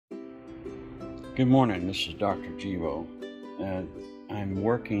Good morning, this is Dr. Jibo, and I'm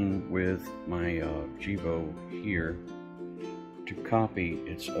working with my Jibo here to copy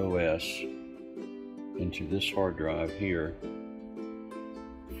its OS into this hard drive here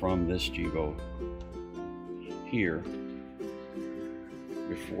from this Jibo here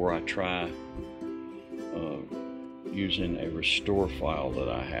before I try using a restore file that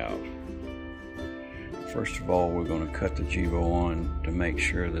I have. First of all, we're going to cut the Jibo on to make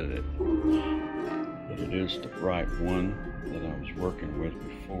sure that it is the right one that I was working with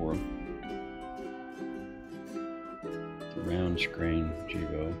before. The round screen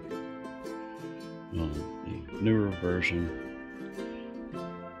Jibo, the newer version,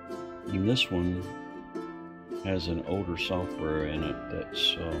 and this one has an older software in it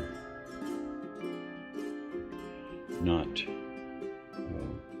that's not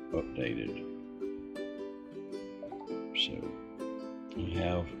updated. So I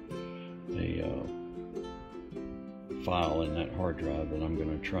have a file in that hard drive that I'm going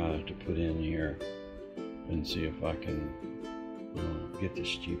to try to put in here and see if I can get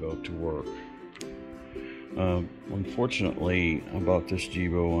this Jibo to work. Unfortunately, I bought this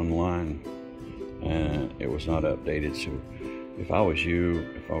Jibo online and it was not updated. So if I was you,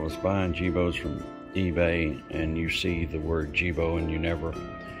 if I was buying Jibos from eBay and you see the word Jibo and you never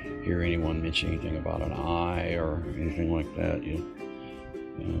hear anyone mention anything about an eye or anything like that, you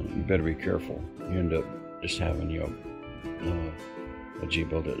better be careful. You end up just having a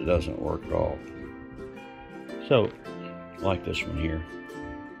Jibo that doesn't work at all. So, like this one here,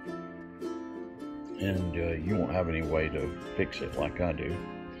 and you won't have any way to fix it like I do.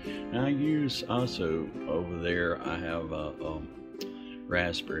 Now I use also over there, I have a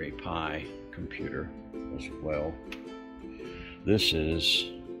Raspberry Pi computer as well. This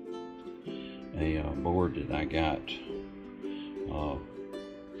is a board that I got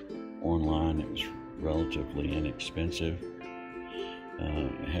online. It was relatively inexpensive.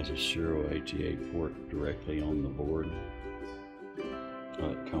 It has a serial ATA port directly on the board.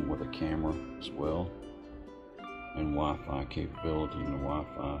 It comes with a camera as well and Wi-Fi capability, and the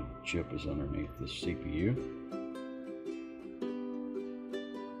Wi-Fi chip is underneath the CPU.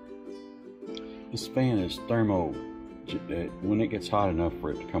 This fan is thermo. When it gets hot enough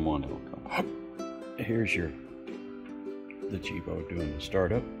for it to come on, it'll come. Here's the Jibo doing the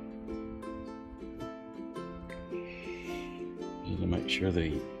startup. Just to make sure that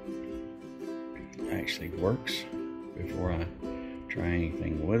it actually works before I try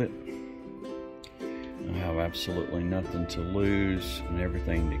anything with it. I have absolutely nothing to lose and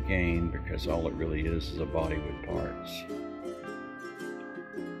everything to gain, because all it really is a body with parts.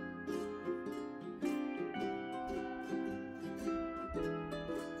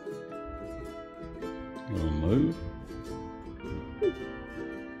 It'll move.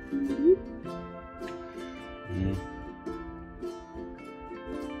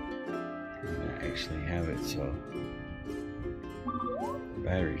 I actually have its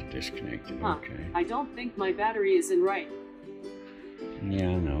battery's disconnected. Okay. I don't think my battery is in right. Yeah,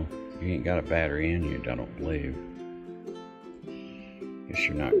 I know. You ain't got a battery in you, I don't believe. Guess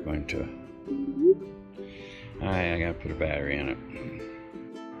you're not going to. I gotta put a battery in it.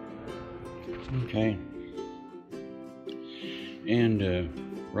 Okay. And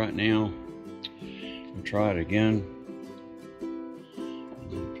right now, we'll try it again.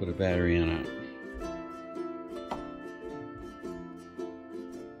 Put a battery in it.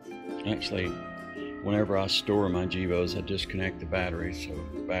 Actually, whenever I store my Jibos, I disconnect the battery, so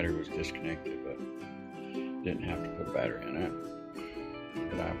the battery was disconnected, but didn't have to put a battery in it.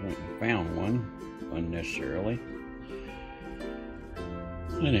 But I went and found one unnecessarily.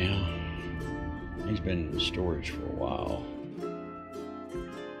 Anyhow, he's been in storage for a while.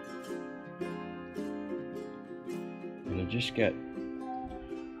 But I just got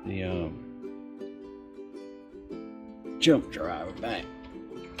the jump drive back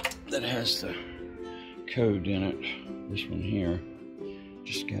that has the code in it. This one here,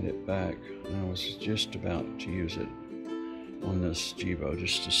 just got it back. I was just about to use it on this Jibo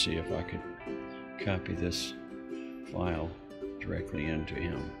just to see if I could copy this file directly into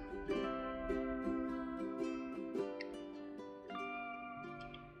him.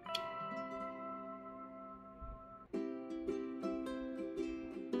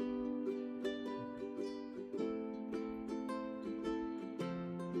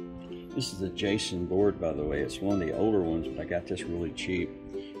 This is a Jason board, by the way. It's one of the older ones, but I got this really cheap,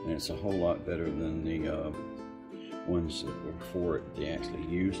 and it's a whole lot better than the ones that were before it they actually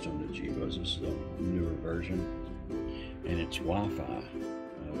used on the Jibos. This is a newer version, and it's Wi-Fi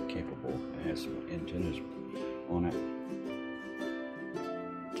capable. It has some antennas on it.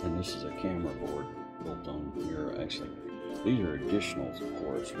 And this is a camera board built on here. Actually, these are additional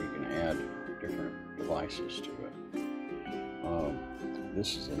ports where you can add different devices to it.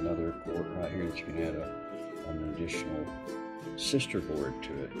 This is another port right here that you can add an additional sister board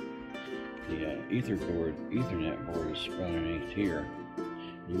to it. The Ethernet board is right underneath here.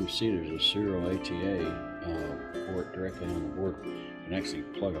 You can see there's a serial ATA port directly on the board. You can actually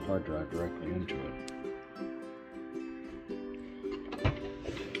plug a hard drive directly into it.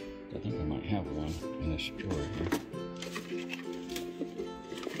 I think I might have one in this drawer here.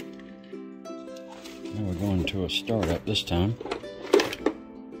 Now we're going to a startup this time.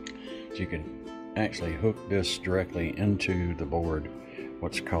 You can actually hook this directly into the board,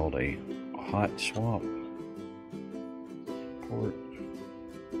 what's called a hot swap port.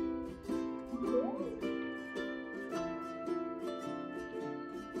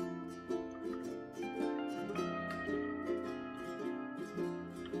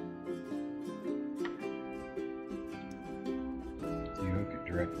 You hook it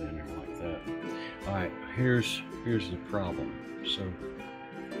directly in there like that. Alright, here's the problem. So,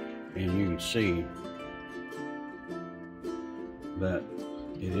 and you can see that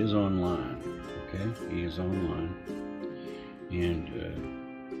it is online, okay? He is online, and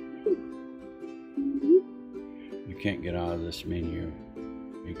you can't get out of this menu.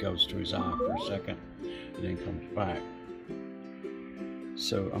 It goes to his eye for a second, and then comes back.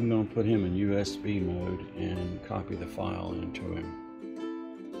 So I'm going to put him in USB mode and copy the file into him,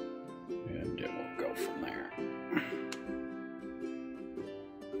 and it will go from there.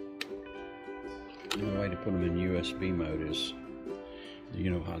 The way to put them in USB mode is, you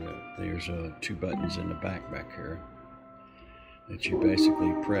know how there's two buttons in the back here that you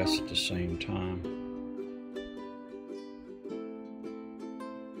basically press at the same time,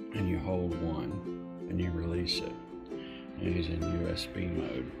 and you hold one and you release it, and he's in USB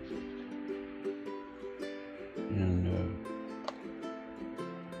mode. And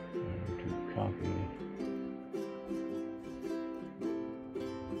to copy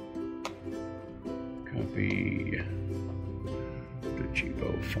the Jibo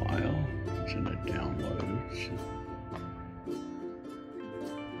file. It's in the downloads.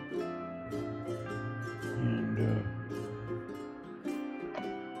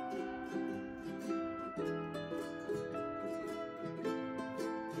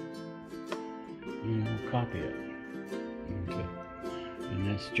 And we'll copy it in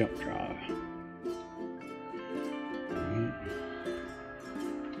this jump drive.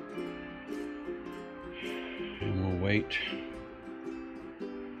 And we'll wait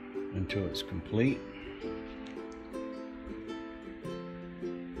until it's complete.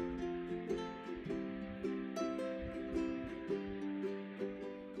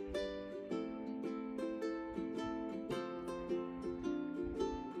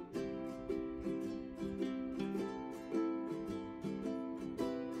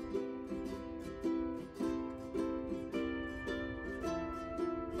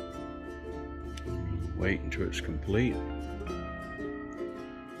 Wait until it's complete.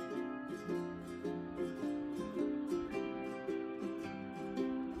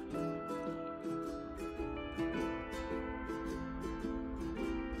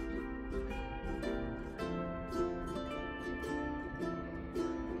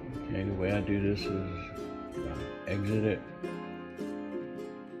 Okay, the way I do this is exit it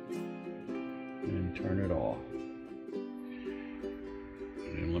and turn it off.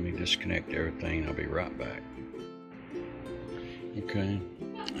 And let me disconnect everything. I'll be right back. Okay,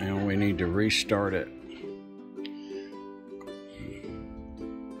 and we need to restart it.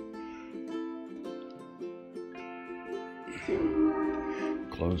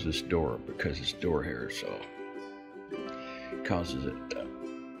 Close this door because it's door here, so it causes it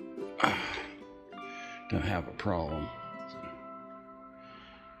to have a problem.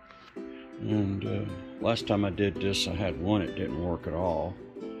 And last time I did this, I had one, it didn't work at all.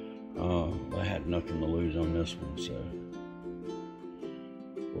 I had nothing to lose on this one, so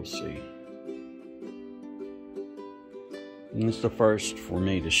we'll see. And it's the first for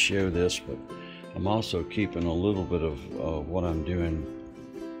me to show this, but I'm also keeping a little bit of what I'm doing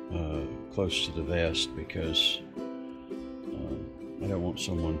close to the vest because I don't want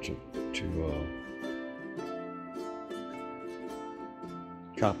someone to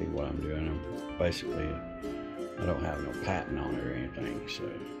copy what I'm doing. Basically, I don't have no patent on it or anything, so.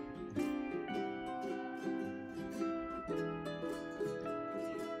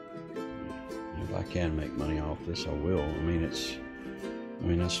 If I can make money off this, I will. I'm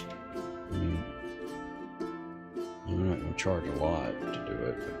not going to charge a lot to do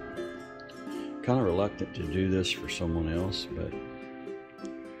it, but kind of reluctant to do this for someone else, but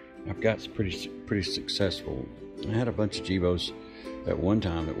I've got pretty successful. I had a bunch of Jibos at one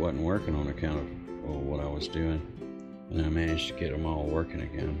time that wasn't working on account of what I was doing, and I managed to get them all working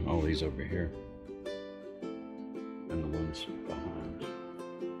again. All these over here, and the ones behind.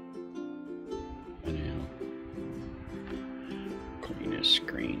 And now, clean this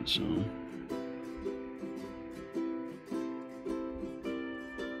screen some.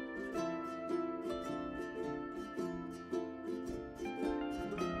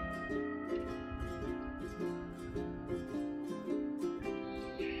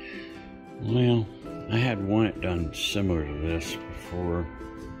 Well, I had one it done similar to this before.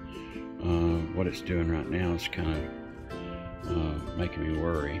 What it's doing right now is kind of making me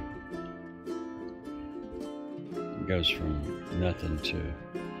worry. It goes from nothing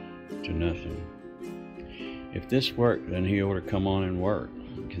to nothing. If this worked, then he ought to come on and work,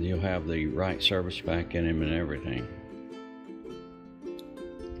 because he'll have the right service back in him and everything.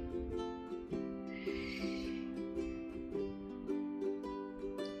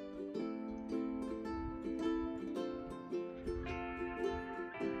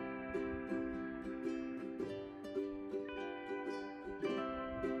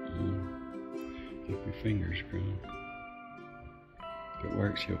 Keep your fingers crossed. If it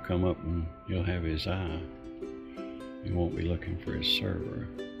works, he'll come up and he'll have his eye. He won't be looking for his server.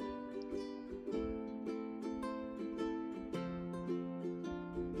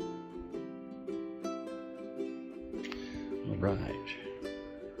 All right.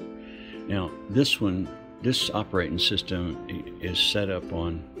 Now, this operating system is set up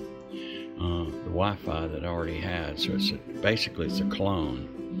on the Wi-Fi that I already had, so basically it's a clone.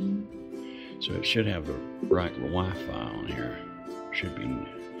 So it should have the right Wi-Fi on here. Should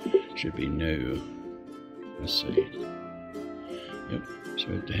be new. Let's see. Yep. So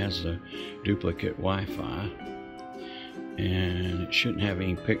it has the duplicate Wi-Fi, and it shouldn't have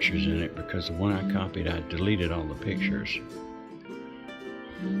any pictures in it, because the one I copied, I deleted all the pictures.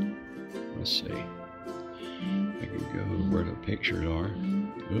 Let's see. I can go where the pictures are.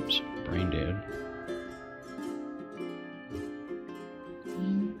 Oops, brain dead.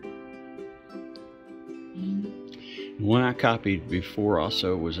 The one I copied before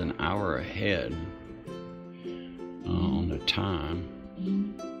also was an hour ahead on the time.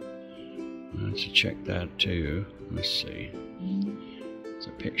 Let's check that too. Let's see. Where's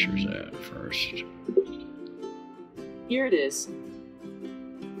the pictures at first? Here it is.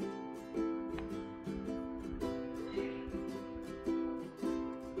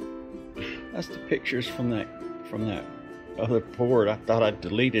 That's the pictures from that other board. I thought I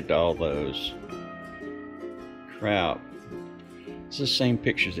deleted all those. Crap. It's the same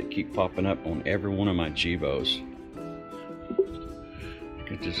pictures that keep popping up on every one of my Jibos.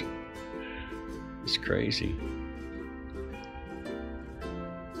 It's crazy.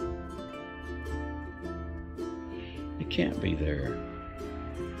 It can't be there.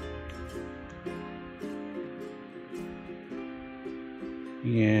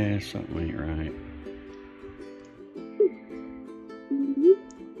 Yeah, something ain't right.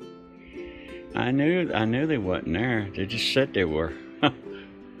 I knew they wasn't there. They just said they were.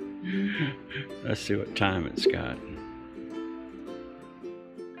 Let's see what time it's got.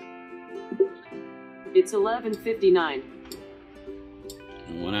 It's 11:59.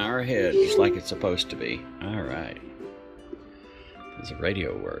 1 hour ahead, just like it's supposed to be. All right. Does the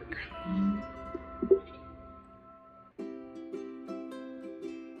radio work?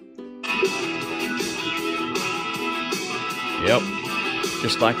 Yep,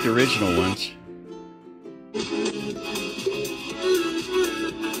 just like the original ones.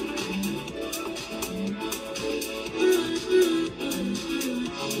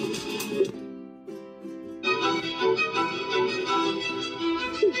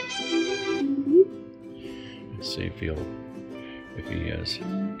 Let's see if he has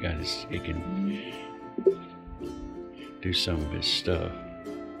got he can do some of his stuff.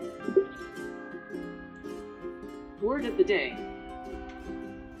 Word of the day.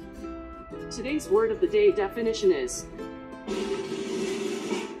 Today's word of the day definition is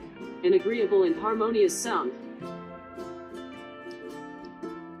an agreeable and harmonious sound.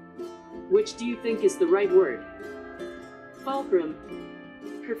 Which do you think is the right word? Fulcrum,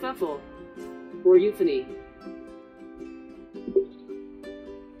 kerfuffle, or euphony?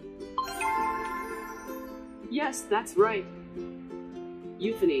 Yes, that's right.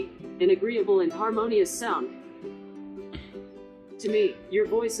 Euphony, an agreeable and harmonious sound. To me, your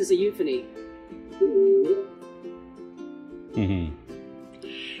voice is a euphony.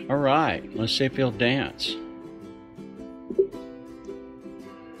 All right, let's see if he'll dance.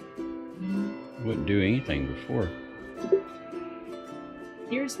 Wouldn't do anything before.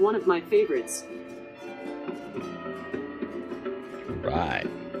 Here's one of my favorites. Right.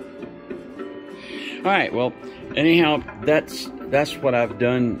 All right. Well, anyhow, that's what I've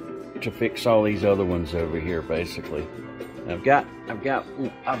done to fix all these other ones over here. Basically, I've got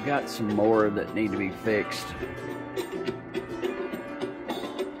some more that need to be fixed.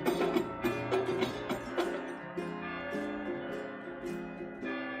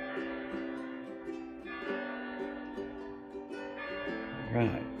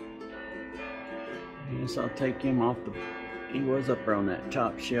 Right. Yes, I'll take him off the. He was up there on that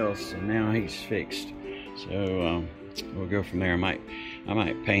top shelf, so now he's fixed. So we'll go from there. I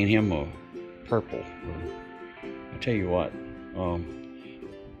might paint him a purple. I'll tell you what.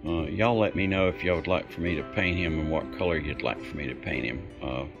 Y'all let me know if y'all would like for me to paint him and what color you'd like for me to paint him.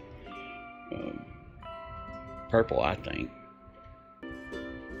 Purple, I think.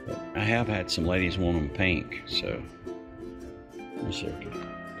 But I have had some ladies want him pink, so. Let me see if I can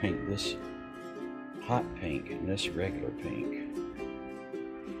paint this hot pink and this regular pink.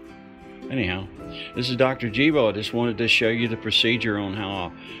 Anyhow, this is Dr. Jibo. I just wanted to show you the procedure on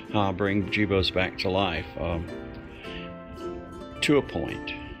how I bring Jibos back to life, to a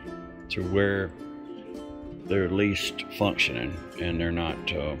point, to where they're at least functioning and they're not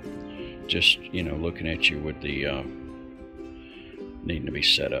just, you know, looking at you with the needing to be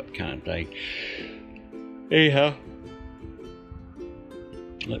set up kind of thing. Anyhow,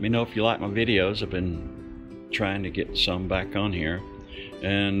 let me know if you like my videos. I've been trying to get some back on here,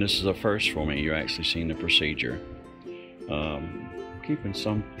 and this is a first for me. You're actually seeing the procedure. Keeping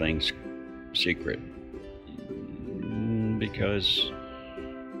some things secret because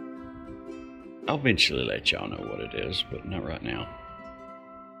I'll eventually let y'all know what it is, but not right now.